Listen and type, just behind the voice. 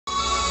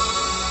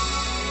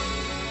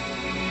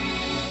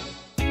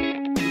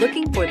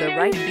Looking for the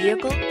right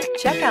vehicle?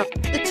 Check out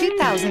the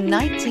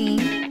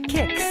 2019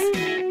 Kicks.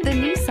 The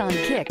Nissan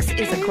Kicks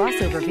is a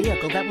crossover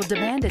vehicle that will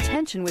demand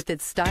attention with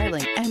its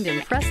styling and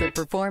impressive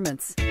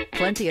performance.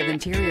 Plenty of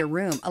interior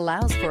room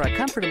allows for a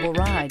comfortable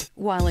ride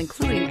while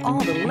including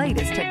all the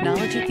latest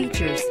technology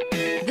features.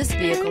 This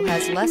vehicle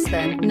has less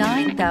than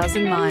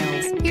 9,000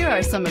 miles. Here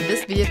are some of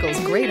this vehicle's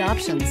great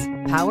options: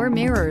 power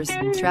mirrors,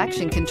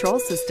 traction control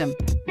system,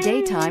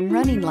 daytime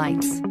running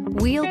lights,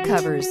 wheel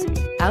covers,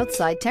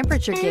 outside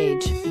temperature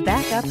gauge,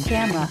 backup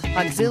camera,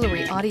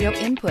 auxiliary audio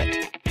input,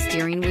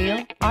 steering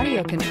wheel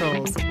audio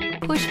controls,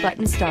 push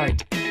button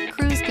start,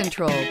 cruise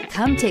control.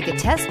 Come take a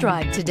test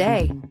drive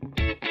today.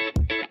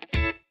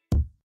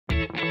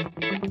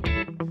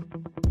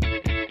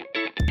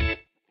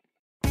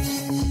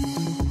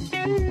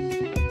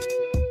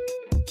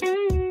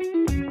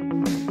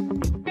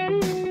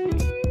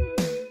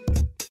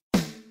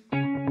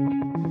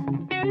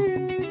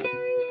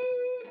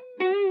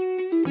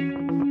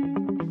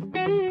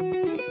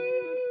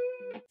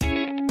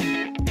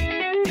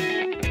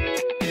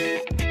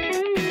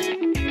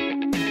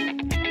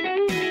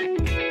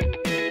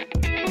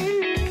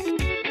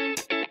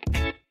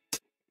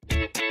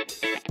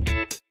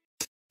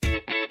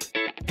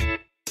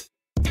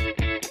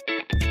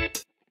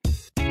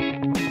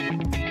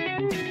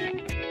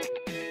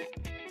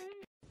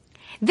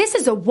 This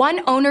is a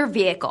one-owner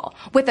vehicle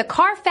with a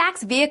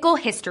Carfax Vehicle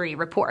History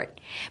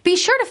Report. Be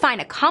sure to find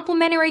a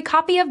complimentary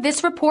copy of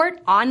this report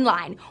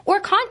online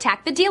or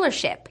contact the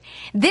dealership.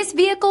 This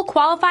vehicle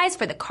qualifies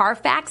for the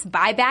Carfax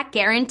Buyback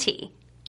Guarantee.